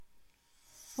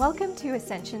Welcome to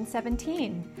Ascension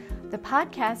 17, the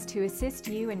podcast to assist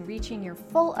you in reaching your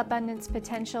full abundance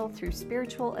potential through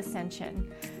spiritual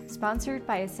ascension, sponsored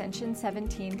by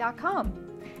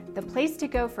Ascension17.com, the place to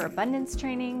go for abundance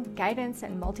training, guidance,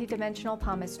 and multidimensional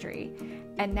palmistry.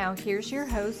 And now here's your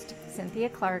host, Cynthia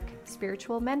Clark,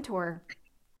 spiritual mentor.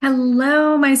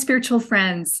 Hello, my spiritual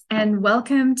friends, and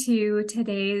welcome to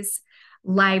today's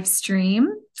live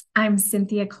stream. I'm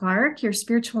Cynthia Clark, your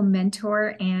spiritual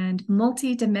mentor and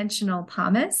multidimensional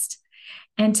palmist.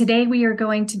 And today we are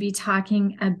going to be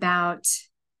talking about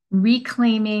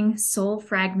reclaiming soul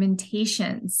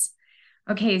fragmentations.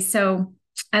 Okay, so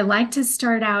I like to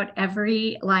start out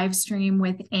every live stream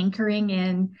with anchoring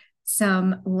in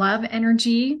some love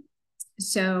energy.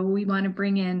 So we want to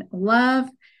bring in love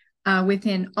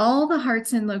within all the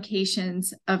hearts and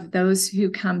locations of those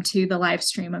who come to the live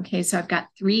stream. Okay, so I've got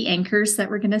 3 anchors that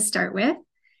we're going to start with.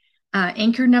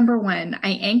 Anchor number 1,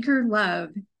 I anchor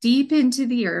love deep into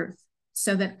the earth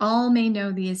so that all may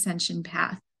know the ascension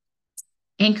path.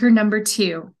 Anchor number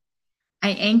 2,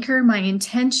 I anchor my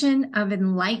intention of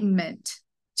enlightenment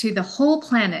to the whole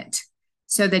planet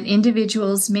so that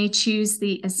individuals may choose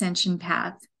the ascension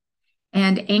path.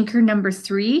 And anchor number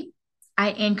 3,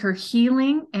 I anchor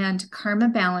healing and karma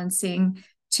balancing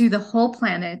to the whole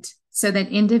planet so that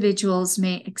individuals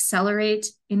may accelerate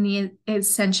in the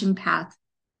ascension path.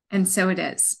 And so it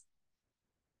is.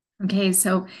 Okay,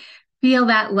 so feel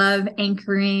that love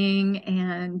anchoring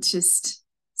and just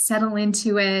settle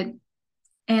into it.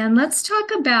 And let's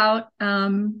talk about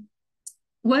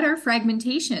what are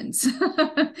fragmentations,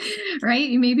 right?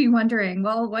 You may be wondering,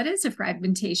 well, what is a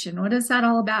fragmentation? What is that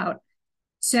all about?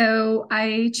 So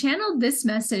I channeled this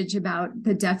message about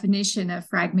the definition of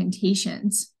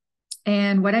fragmentations.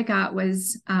 And what I got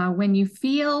was when you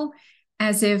feel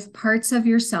as if parts of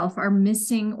yourself are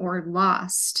missing or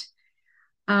lost,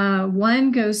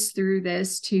 one goes through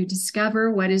this to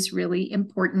discover what is really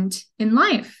important in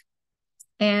life.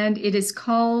 And it is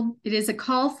a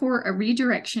call for a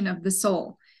redirection of the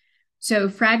soul. So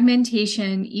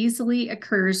fragmentation easily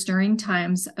occurs during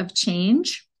times of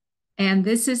change. And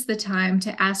this is the time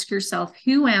to ask yourself,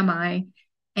 who am I?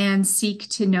 And seek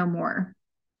to know more.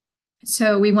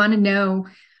 So we want to know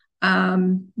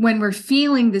when we're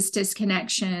feeling this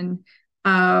disconnection,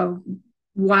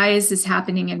 why is this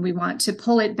happening? And we want to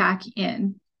pull it back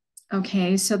in.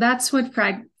 Okay, so that's what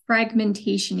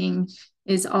fragmentationing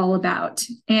is all about.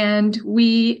 And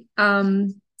we're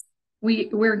going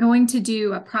to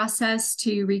do a process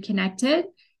to reconnect it.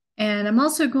 And I'm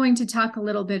also going to talk a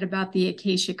little bit about the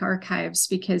Akashic Archives,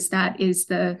 because that is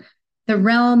the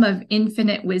realm of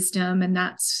infinite wisdom. And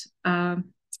that's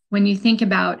when you think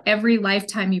about every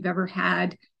lifetime you've ever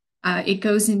had, it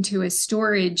goes into a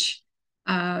storage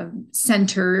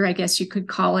center, I guess you could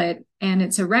call it. And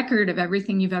it's a record of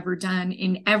everything you've ever done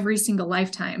in every single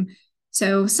lifetime.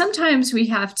 So sometimes we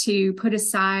have to put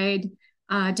aside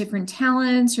different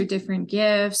talents or different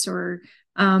gifts, or,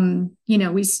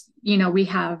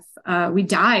 we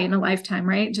die in a lifetime,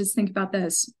 right? Just think about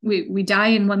this. We die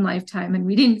in one lifetime and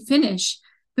we didn't finish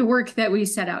the work that we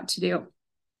set out to do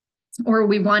or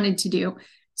we wanted to do.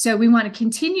 So we want to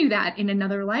continue that in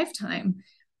another lifetime.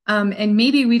 And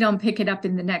maybe we don't pick it up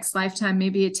in the next lifetime.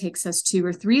 Maybe it takes us 2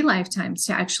 or 3 lifetimes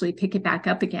to actually pick it back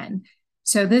up again.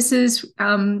 So this is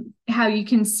how you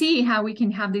can see how we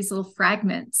can have these little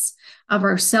fragments of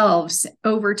ourselves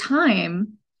over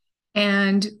time.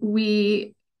 And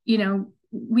we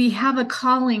have a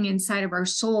calling inside of our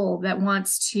soul that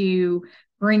wants to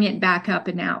bring it back up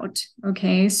and out.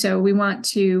 Okay, so we want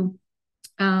to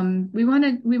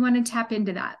tap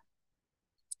into that.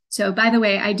 So, by the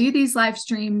way, I do these live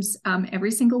streams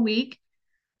every single week.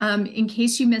 In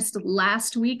case you missed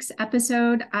last week's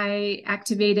episode, we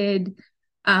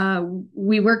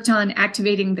worked on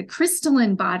activating the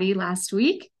crystalline body last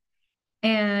week.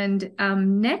 And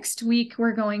next week,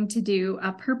 we're going to do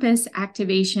a purpose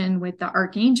activation with the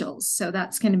archangels. So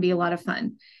that's going to be a lot of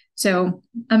fun. So,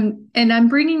 and I'm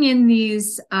bringing in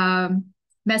these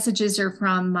messages are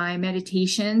from my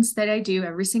meditations that I do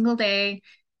every single day.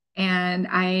 And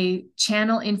I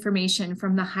channel information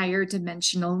from the higher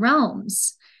dimensional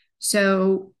realms.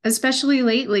 So especially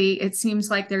lately, it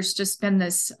seems like there's just been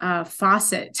this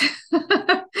faucet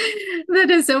that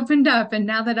has opened up. And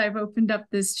now that I've opened up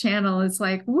this channel, it's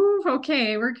like, woo,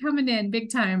 okay, we're coming in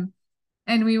big time.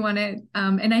 And we want to,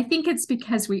 and I think it's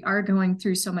because we are going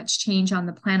through so much change on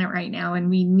the planet right now. And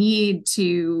we need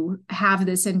to have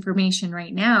this information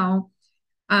right now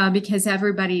because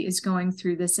everybody is going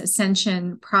through this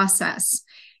ascension process.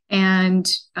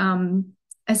 And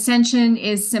Ascension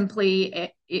is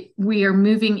simply we are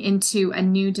moving into a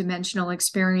new dimensional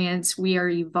experience. We are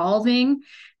evolving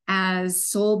as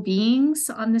soul beings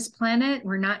on this planet.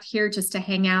 We're not here just to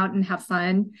hang out and have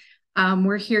fun.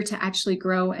 We're here to actually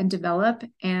grow and develop,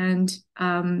 and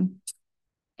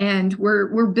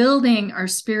we're building our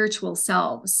spiritual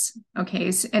selves.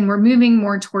 Okay, and we're moving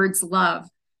more towards love,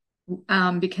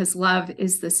 because love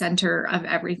is the center of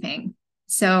everything.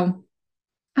 So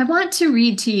I want to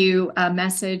read to you a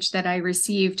message that I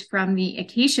received from the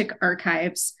Akashic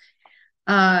Archives,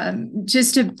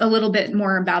 just a little bit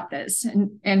more about this.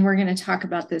 And we're going to talk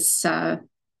about this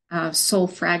soul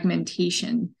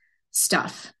fragmentation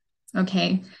stuff.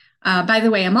 Okay. By the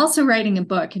way, I'm also writing a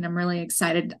book, and I'm really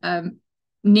excited.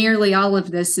 Nearly all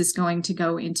of this is going to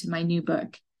go into my new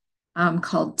book,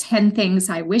 called 10 Things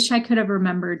I Wish I Could Have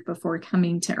Remembered Before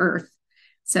Coming to Earth.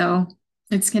 So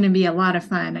it's going to be a lot of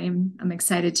fun. I'm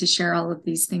excited to share all of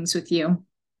these things with you.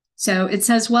 So it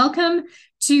says, welcome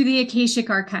to the Akashic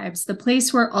Archives, the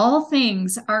place where all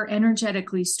things are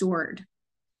energetically stored.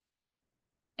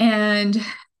 And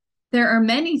there are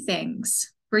many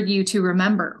things for you to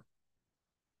remember.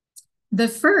 The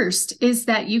first is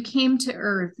that you came to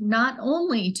Earth not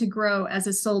only to grow as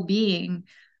a soul being,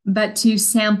 but to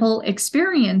sample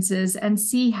experiences and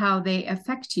see how they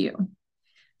affect you.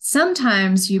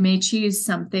 Sometimes you may choose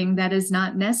something that is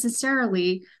not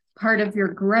necessarily part of your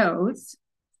growth,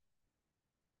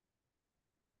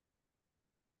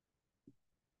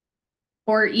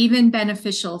 or even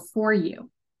beneficial for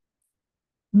you.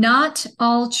 Not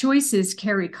all choices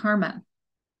carry karma.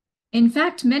 In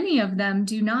fact, many of them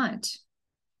do not.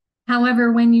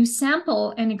 However, when you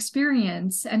sample an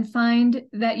experience and find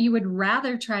that you would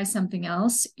rather try something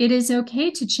else, it is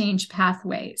okay to change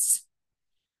pathways.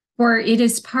 For it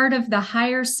is part of the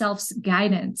higher self's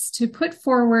guidance to put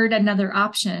forward another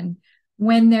option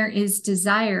when there is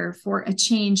desire for a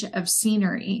change of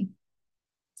scenery.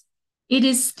 It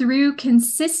is through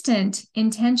consistent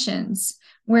intentions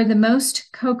where the most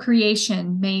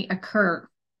co-creation may occur.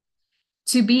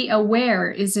 To be aware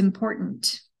is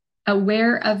important,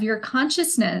 aware of your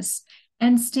consciousness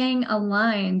and staying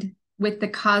aligned with the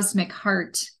cosmic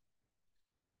heart,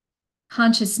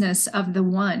 consciousness of the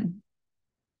One.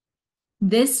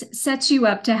 This sets you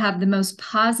up to have the most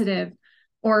positive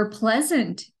or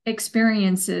pleasant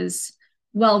experiences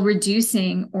while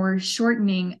reducing or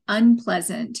shortening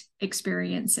unpleasant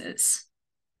experiences.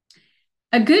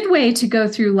 A good way to go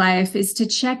through life is to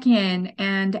check in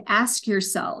and ask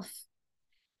yourself,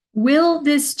 will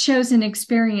this chosen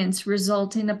experience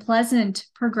result in a pleasant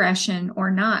progression or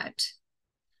not?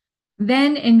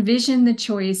 Then envision the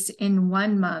choice in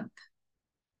 1 month,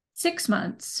 6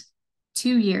 months,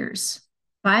 2 years,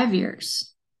 5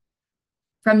 years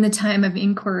from the time of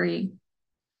inquiry.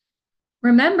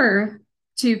 Remember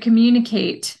to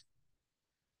communicate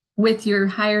with your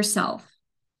higher self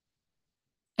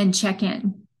and check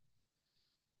in.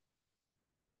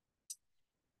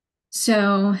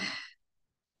 So,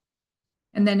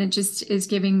 and then it just is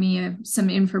giving me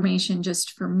some information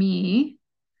just for me.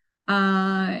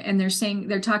 And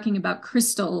they're talking about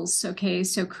crystals. Okay,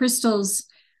 so crystals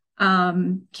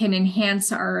can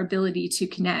enhance our ability to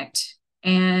connect.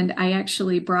 And I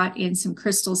actually brought in some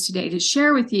crystals today to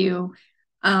share with you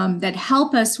that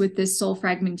help us with this soul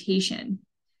fragmentation.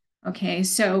 Okay,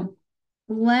 so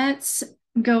let's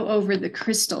go over the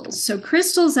crystals. So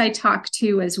crystals I talk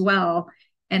to as well.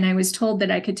 And I was told that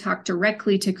I could talk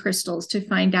directly to crystals to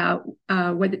find out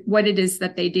what it is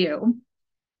that they do.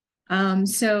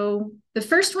 So the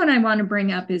first one I want to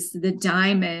bring up is the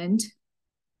diamond,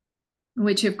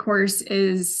 which of course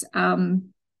is, our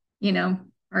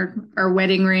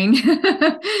wedding ring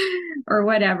or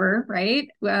whatever, right?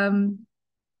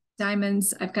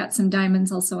 Diamonds, I've got some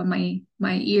diamonds also in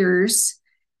my ears.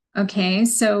 Okay,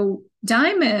 so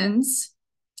diamonds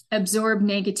absorb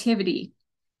negativity.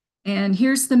 And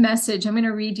here's the message. I'm going to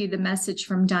read you the message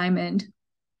from Diamond.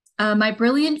 My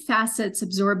brilliant facets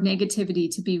absorb negativity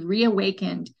to be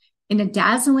reawakened in a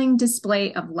dazzling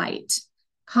display of light.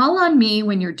 Call on me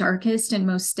when your darkest and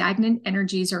most stagnant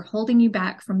energies are holding you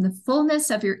back from the fullness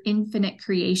of your infinite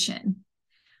creation.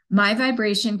 My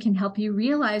vibration can help you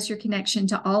realize your connection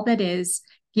to all that is,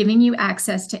 giving you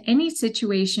access to any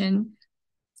situation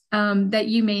that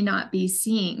you may not be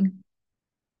seeing.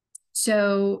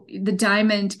 So the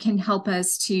diamond can help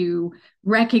us to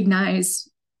recognize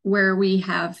where we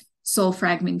have soul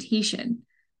fragmentation,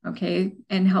 okay,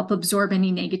 and help absorb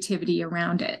any negativity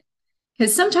around it.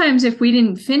 Because sometimes if we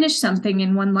didn't finish something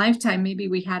in one lifetime, maybe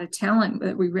we had a talent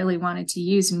that we really wanted to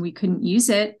use and we couldn't use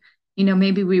it. You know,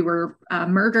 maybe we were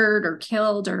murdered or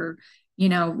killed or,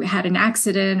 had an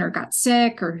accident or got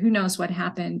sick or who knows what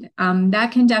happened,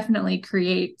 that can definitely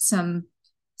create some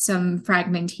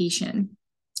fragmentation.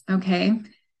 Okay.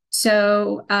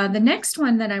 So the next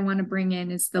one that I want to bring in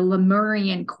is the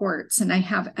Lemurian quartz. And I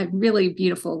have a really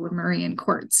beautiful Lemurian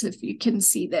quartz, if you can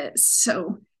see this.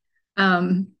 So,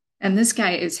 and this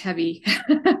guy is heavy.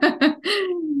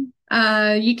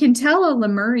 You can tell a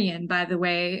Lemurian, by the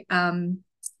way,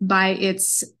 by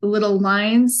its little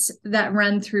lines that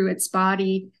run through its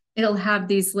body. It'll have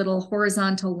these little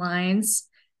horizontal lines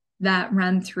that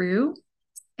run through.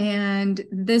 And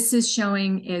this is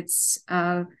showing its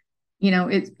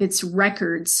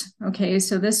records. Okay,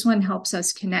 so this one helps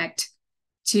us connect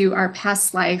to our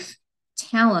past life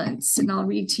talents. And I'll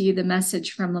read to you the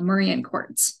message from Lemurian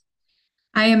quartz.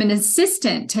 I am an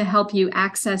assistant to help you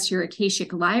access your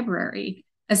Akashic library,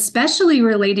 especially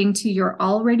relating to your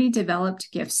already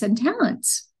developed gifts and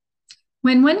talents.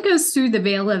 When one goes through the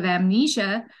veil of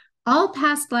amnesia, all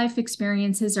past life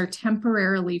experiences are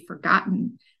temporarily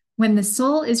forgotten. When the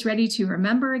soul is ready to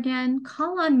remember again,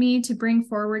 call on me to bring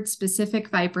forward specific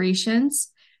vibrations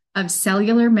of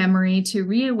cellular memory to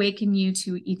reawaken you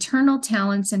to eternal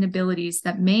talents and abilities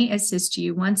that may assist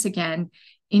you once again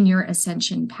in your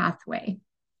ascension pathway.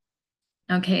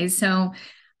 Okay, so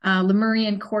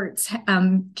Lemurian quartz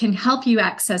can help you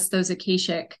access those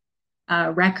Akashic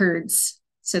records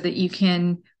so that you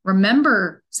can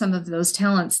remember some of those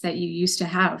talents that you used to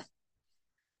have.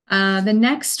 The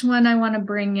next one I want to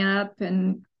bring up,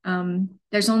 and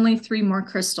there's only 3 more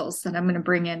crystals that I'm going to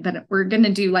bring in, but we're going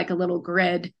to do like a little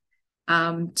grid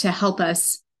to help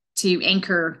us to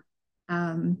anchor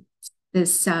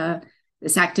this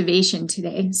activation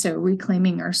today. So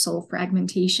reclaiming our soul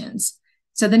fragmentations.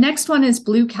 So the next one is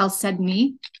blue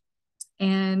chalcedony.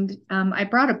 And I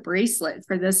brought a bracelet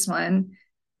for this one.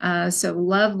 So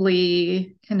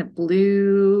lovely kind of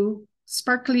blue,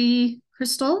 sparkly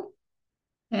crystal.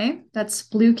 Okay, that's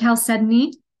blue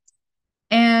chalcedony.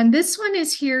 And this one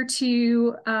is here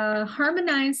to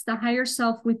harmonize the higher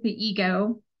self with the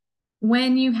ego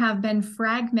when you have been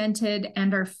fragmented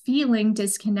and are feeling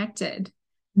disconnected.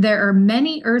 There are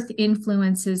many earth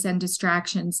influences and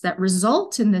distractions that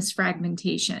result in this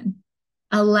fragmentation.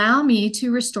 Allow me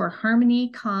to restore harmony,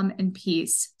 calm, and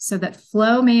peace so that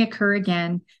flow may occur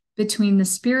again between the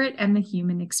spirit and the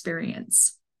human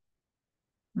experience.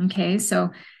 Okay,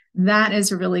 so that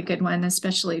is a really good one,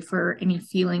 especially for any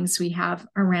feelings we have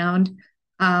around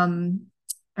our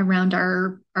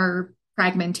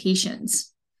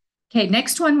fragmentations. Okay,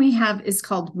 next one we have is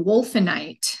called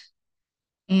wolfenite.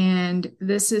 And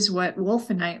this is what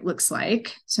wolfenite looks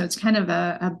like. So it's kind of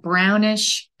a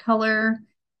brownish color,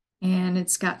 and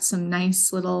it's got some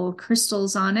nice little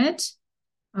crystals on it.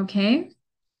 Okay,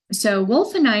 so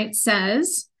wolfenite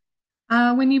says,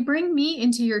 when you bring me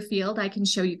into your field, I can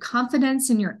show you confidence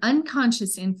in your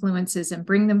unconscious influences and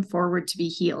bring them forward to be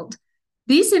healed.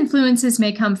 These influences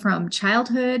may come from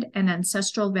childhood, an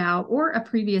ancestral vow, or a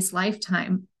previous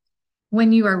lifetime.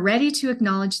 When you are ready to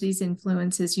acknowledge these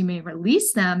influences, you may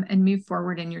release them and move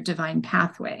forward in your divine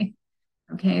pathway.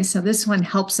 Okay, so this one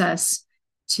helps us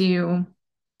to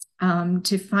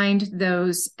find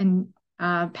those and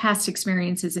past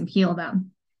experiences and heal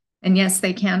them. And yes,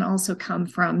 they can also come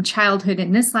from childhood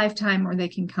in this lifetime, or they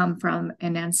can come from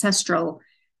an ancestral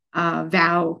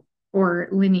vow or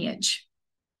lineage.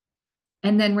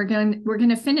 And then we're going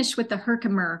to finish with the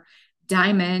Herkimer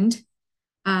diamond,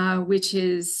 which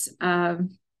is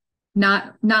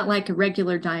not like a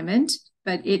regular diamond,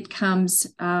 but it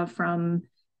comes from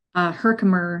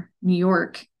Herkimer, New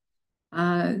York.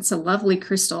 It's a lovely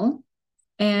crystal.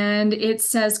 And it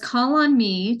says, call on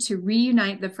me to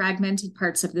reunite the fragmented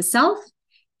parts of the self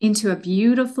into a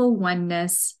beautiful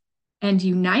oneness and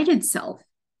united self.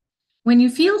 When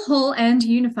you feel whole and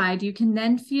unified, you can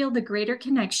then feel the greater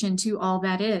connection to all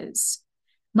that is.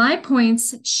 My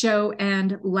points show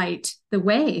and light the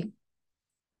way.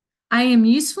 I am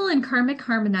useful in karmic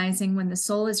harmonizing when the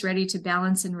soul is ready to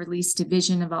balance and release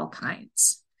division of all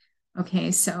kinds.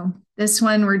 Okay, so this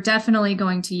one we're definitely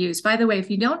going to use. By the way, if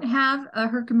you don't have a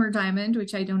Herkimer diamond,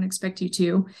 which I don't expect you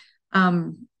to,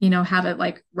 have it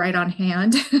like right on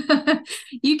hand,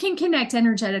 you can connect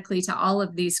energetically to all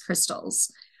of these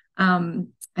crystals. I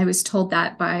was told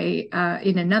that by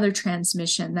in another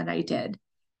transmission that I did.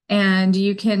 And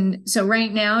you can, so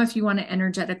right now, if you want to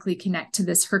energetically connect to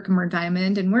this Herkimer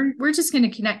diamond, and we're just going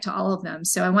to connect to all of them.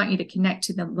 So I want you to connect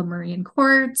to the Lemurian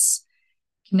quartz,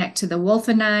 connect to the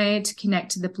wolfenite,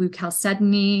 connect to the blue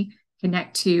chalcedony,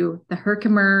 connect to the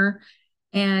Herkimer,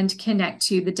 and connect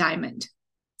to the diamond.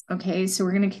 Okay, so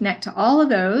we're going to connect to all of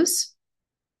those.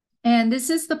 And this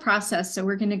is the process. So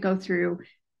we're going to go through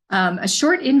a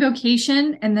short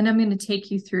invocation, and then I'm going to take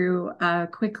you through a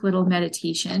quick little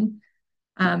meditation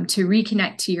to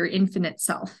reconnect to your infinite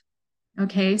self.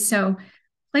 Okay, so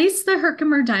place the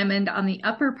Herkimer diamond on the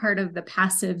upper part of the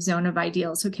passive zone of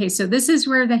ideals. Okay, so this is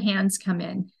where the hands come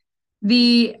in.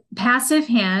 The passive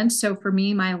hand, so for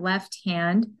me, my left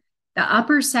hand, the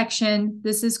upper section,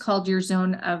 this is called your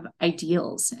zone of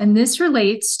ideals. And this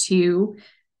relates to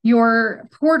your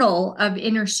portal of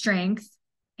inner strength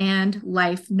and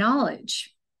life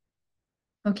knowledge.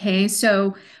 Okay,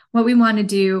 so what we want to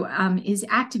do is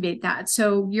activate that.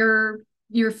 So your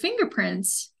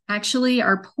fingerprints actually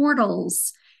are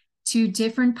portals to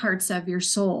different parts of your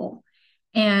soul.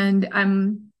 And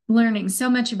I'm learning so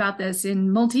much about this in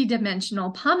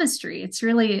multidimensional palmistry. It's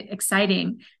really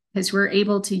exciting because we're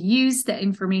able to use the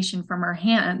information from our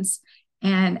hands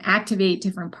and activate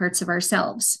different parts of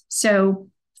ourselves. So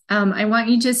I want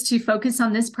you just to focus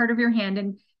on this part of your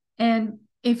hand, and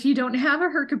if you don't have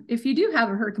if you do have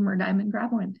a Herkimer diamond,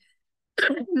 grab one.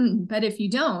 But if you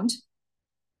don't,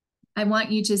 I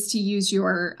want you just to use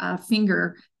your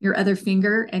finger, your other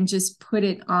finger, and just put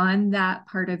it on that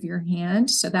part of your hand.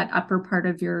 So that upper part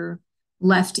of your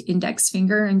left index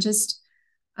finger, and just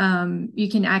you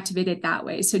can activate it that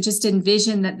way. So just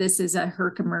envision that this is a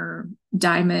Herkimer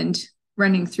diamond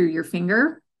running through your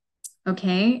finger.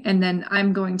 Okay. And then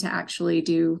I'm going to actually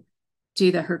do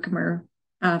the Herkimer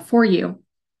for you.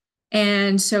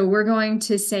 And so we're going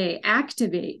to say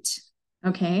activate.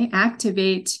 Okay,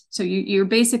 activate. So you're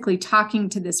basically talking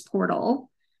to this portal.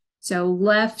 So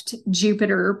left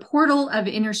Jupiter, portal of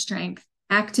inner strength,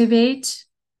 activate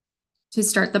to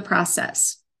start the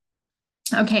process.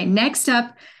 Okay, next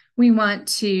up, we want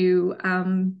to,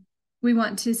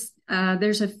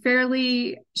 there's a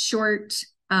fairly short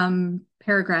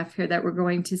paragraph here that we're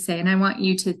going to say, and I want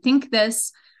you to think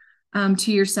this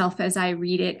to yourself as I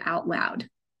read it out loud.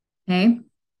 Okay.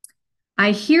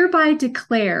 I hereby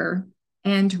declare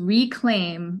and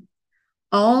reclaim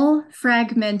all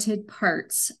fragmented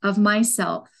parts of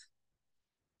myself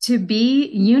to be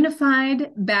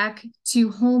unified back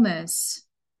to wholeness,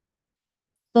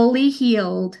 fully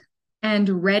healed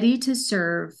and ready to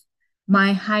serve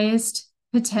my highest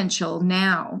potential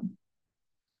now.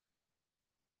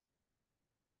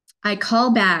 I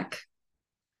call back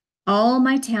all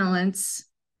my talents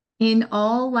in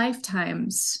all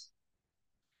lifetimes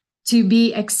to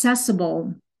be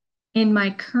accessible in my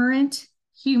current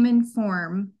human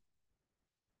form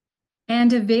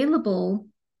and available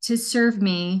to serve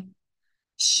me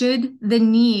should the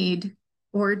need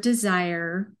or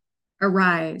desire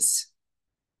arise.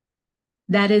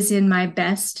 That is in my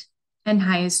best and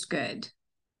highest good.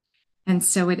 And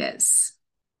so it is.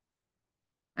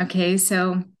 Okay,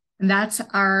 so that's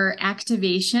our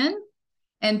activation.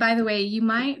 And by the way, you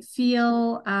might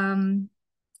feel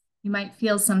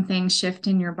something shift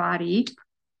in your body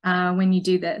when you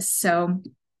do this. So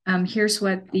here's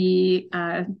what the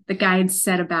guides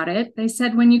said about it. They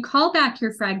said, when you call back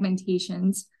your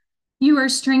fragmentations, you are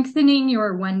strengthening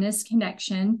your oneness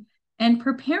connection and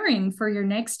preparing for your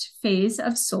next phase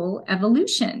of soul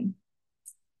evolution.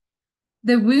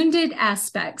 The wounded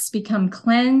aspects become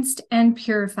cleansed and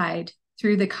purified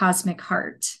through the cosmic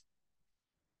heart.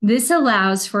 This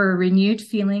allows for a renewed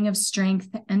feeling of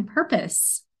strength and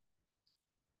purpose.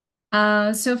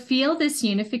 So feel this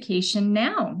unification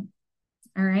now.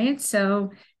 All right.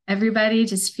 So everybody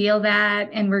just feel that.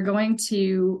 And we're going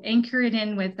to anchor it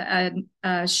in with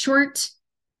a short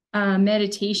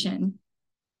meditation.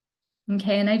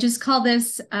 Okay. And I just call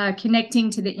this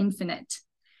connecting to the infinite.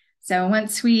 So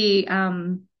once we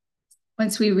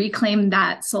reclaim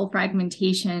that soul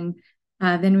fragmentation,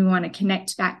 then we want to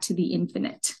connect back to the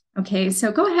infinite. Okay.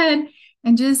 So go ahead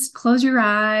and just close your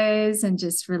eyes and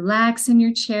just relax in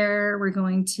your chair. We're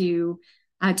going to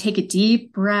take a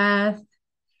deep breath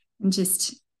and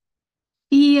just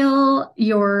feel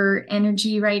your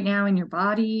energy right now in your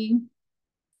body.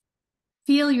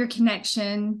 Feel your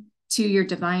connection to your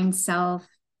divine self.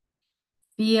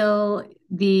 Feel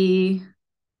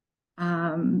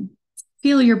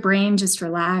feel your brain just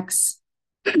relax.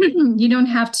 You don't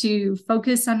have to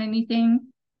focus on anything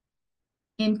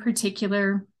in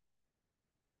particular.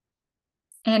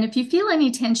 And if you feel any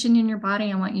tension in your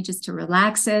body, I want you just to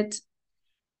relax it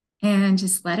and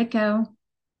just let it go.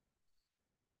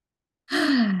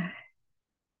 And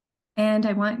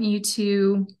I want you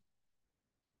to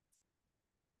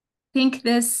think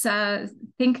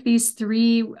these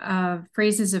three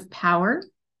phrases of power.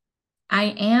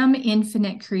 I am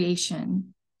infinite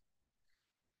creation.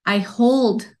 I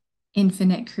hold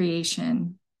infinite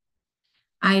creation.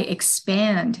 I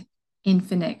expand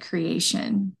infinite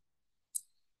creation.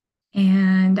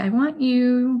 And I want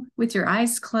you, with your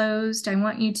eyes closed, I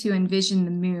want you to envision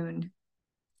the moon.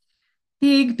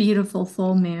 Big, beautiful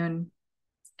full moon.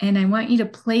 And I want you to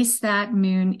place that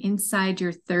moon inside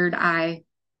your third eye.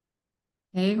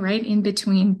 Okay, right in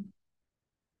between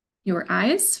your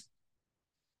eyes.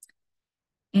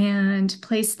 And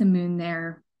place the moon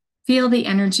there. Feel the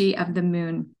energy of the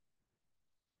moon.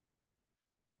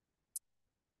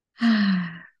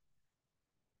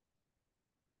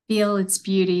 Feel its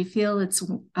beauty, feel its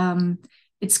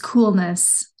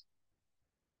coolness,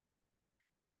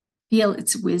 feel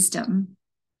its wisdom.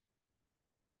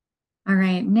 All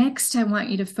right, next I want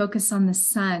you to focus on the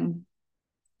sun.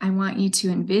 I want you to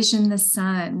envision the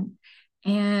sun,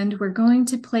 and we're going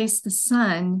to place the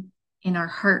sun in our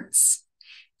hearts.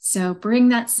 So bring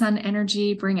that sun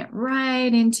energy, bring it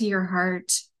right into your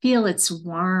heart. Feel its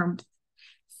warmth,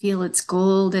 feel its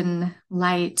golden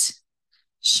light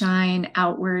shine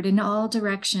outward in all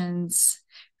directions.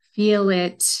 Feel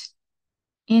it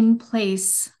in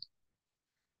place,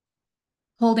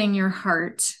 holding your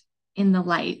heart in the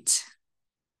light.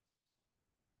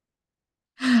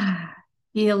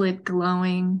 Feel it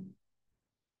glowing.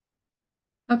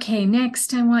 Okay,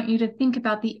 next I want you to think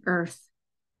about the earth,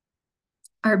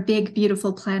 our big,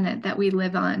 beautiful planet that we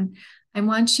live on. I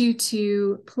want you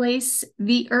to place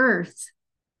the earth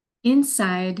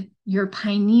inside your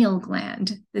pineal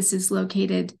gland. This is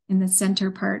located in the center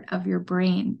part of your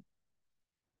brain.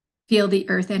 Feel the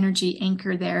earth energy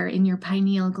anchor there in your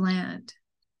pineal gland.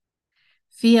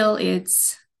 Feel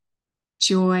its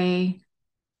joy.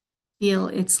 Feel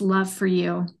its love for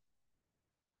you.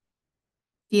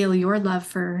 Feel your love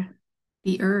for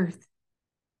the earth.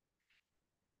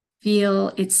 Feel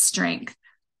its strength,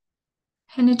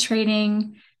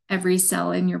 penetrating every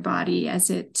cell in your body as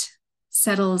it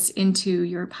settles into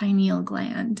your pineal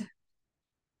gland.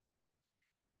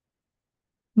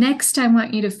 Next, I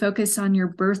want you to focus on your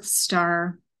birth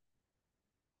star.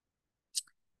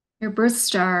 Your birth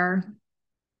star,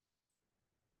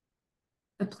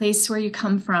 the place where you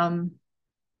come from,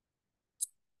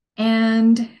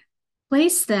 and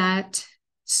place that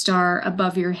star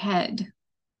above your head.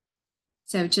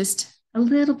 So just a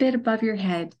little bit above your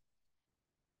head.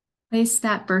 Place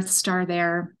that birth star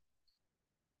there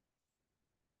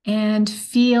and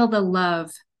feel the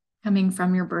love coming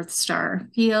from your birth star.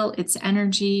 Feel its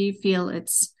energy, feel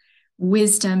its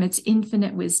wisdom, its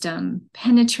infinite wisdom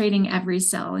penetrating every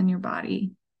cell in your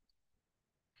body.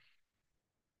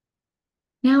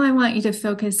 Now I want you to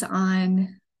focus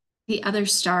on the other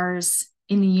stars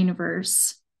in the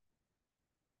universe.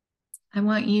 I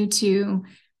want you to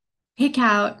pick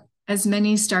out as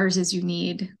many stars as you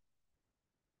need,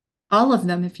 all of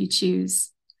them if you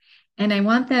choose. And I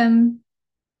want them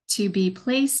to be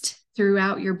placed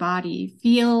throughout your body.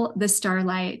 Feel the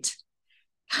starlight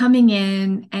coming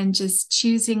in and just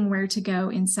choosing where to go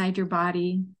inside your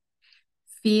body.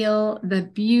 Feel the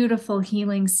beautiful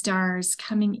healing stars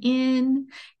coming in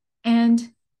and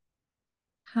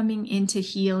coming in to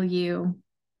heal you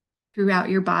throughout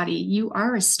your body. You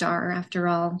are a star after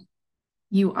all.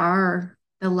 You are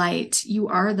the light. You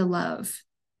are the love.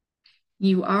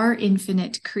 You are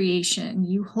infinite creation.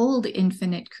 You hold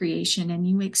infinite creation and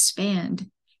you expand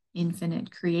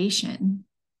infinite creation.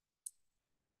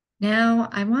 Now,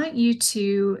 I want you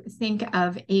to think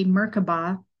of a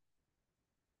Merkaba,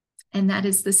 and that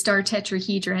is the star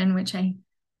tetrahedron, which I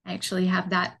actually have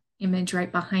that image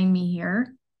right behind me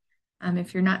here.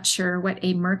 If you're not sure what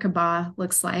a Merkaba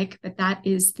looks like, but that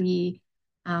is the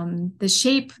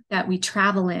shape that we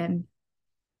travel in.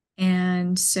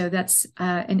 And so that's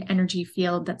an energy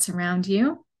field that's around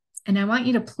you. And I want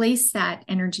you to place that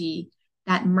energy,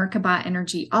 that Merkaba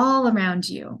energy, all around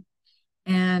you.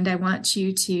 And I want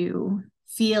you to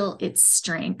feel its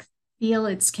strength, feel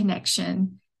its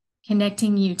connection,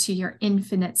 connecting you to your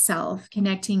infinite self,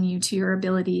 connecting you to your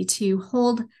ability to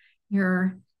hold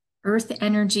your earth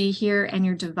energy here and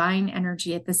your divine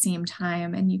energy at the same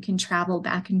time. And you can travel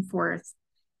back and forth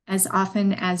as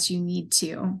often as you need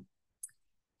to.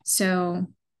 So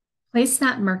place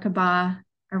that Merkaba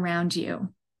around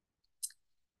you.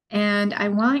 And I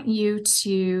want you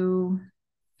to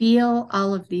feel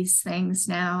all of these things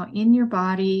now in your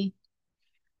body.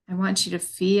 I want you to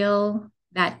feel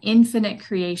that infinite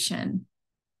creation.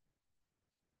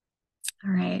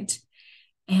 All right.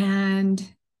 And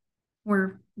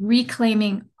we're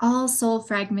reclaiming all soul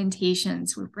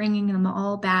fragmentations. We're bringing them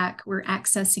all back. We're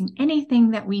accessing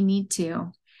anything that we need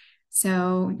to.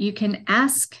 So you can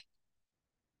ask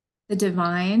the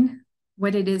divine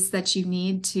what it is that you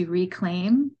need to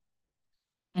reclaim,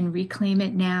 and reclaim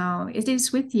it now. It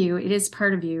is with you. It is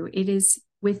part of you. It is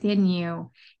within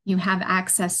you. You have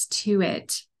access to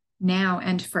it now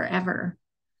and forever.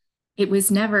 It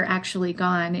was never actually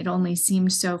gone. It only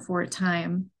seemed so for a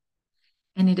time.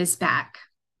 And it is back.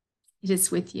 It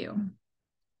is with you.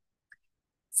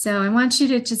 So I want you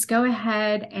to just go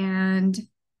ahead and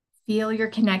feel your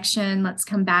connection. Let's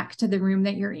come back to the room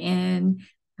that you're in,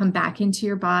 come back into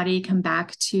your body, come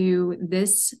back to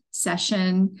this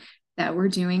session that we're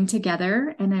doing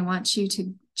together. And I want you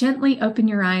to gently open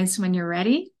your eyes when you're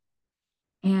ready.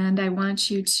 And I want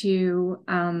you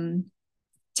to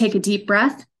take a deep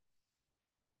breath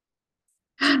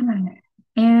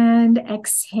and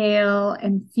exhale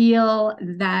and feel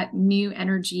that new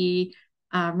energy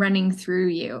running through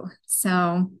you.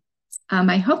 So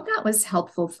I hope that was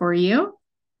helpful for you.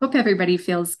 Hope everybody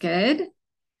feels good.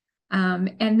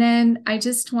 And then I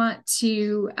just want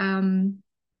to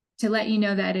let you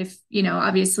know that if,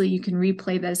 obviously you can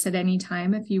replay this at any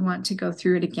time if you want to go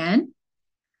through it again.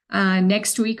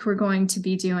 Next week, we're going to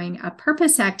be doing a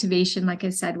purpose activation, like I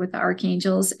said, with the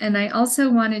archangels. And I also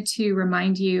wanted to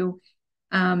remind you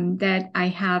that I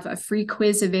have a free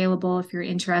quiz available if you're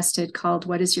interested called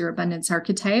What is Your Abundance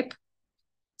Archetype?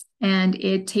 And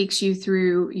it takes you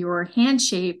through your hand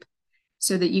shape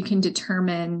so that you can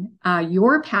determine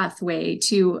your pathway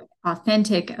to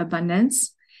authentic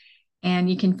abundance. And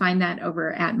you can find that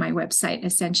over at my website,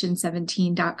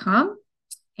 ascension17.com.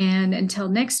 And until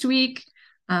next week,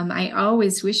 I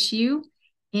always wish you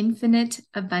infinite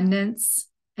abundance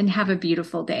and have a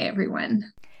beautiful day,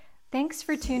 everyone. Thanks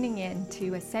for tuning in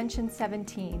to Ascension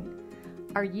 17.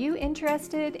 Are you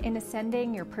interested in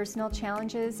ascending your personal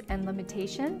challenges and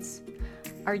limitations?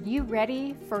 Are you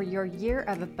ready for your year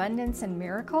of abundance and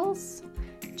miracles?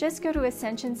 Just go to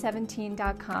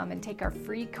ascension17.com and take our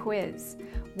free quiz,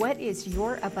 What is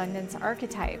your abundance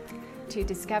archetype? To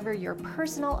discover your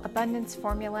personal abundance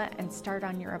formula and start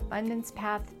on your abundance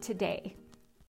path today.